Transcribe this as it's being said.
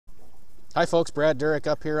Hi folks, Brad Durick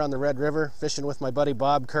up here on the Red River fishing with my buddy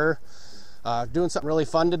Bob Kerr. Doing something really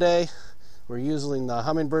fun today. We're using the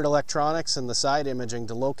Humminbird electronics and the side imaging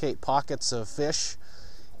to locate pockets of fish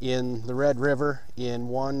in the Red River in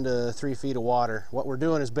 1 to 3 feet of water. What we're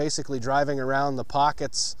doing is basically driving around the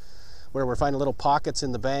pockets where we're finding little pockets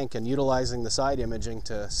in the bank and utilizing the side imaging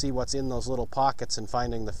to see what's in those little pockets and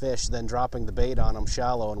finding the fish, then dropping the bait on them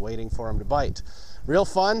shallow and waiting for them to bite. Real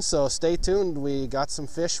fun, so stay tuned. We got some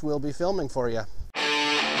fish we'll be filming for you.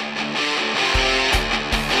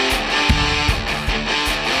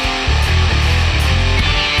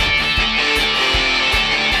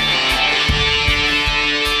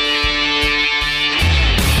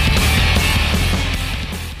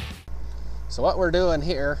 So what we're doing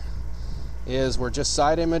here is we're just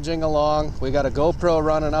side imaging along. We got a GoPro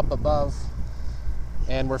running up above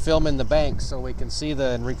and we're filming the bank so we can see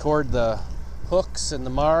and record the hooks and the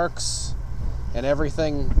marks and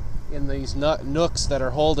everything in these nooks that are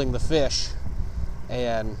holding the fish.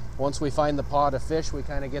 And once we find the pod of fish, we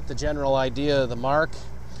kind of get the general idea of the mark.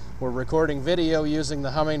 We're recording video using the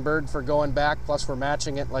Humminbird for going back, plus we're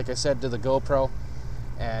matching it, like I said, to the GoPro.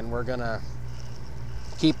 And we're gonna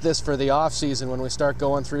keep this for the off season when we start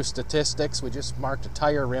going through statistics. We just marked a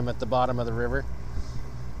tire rim at the bottom of the river.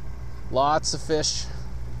 Lots of fish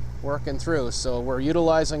working through, so we're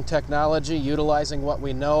utilizing technology, utilizing what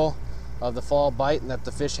we know of the fall bite and that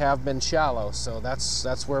the fish have been shallow. So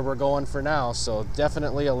that's where we're going for now. So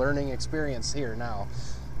definitely a learning experience here now.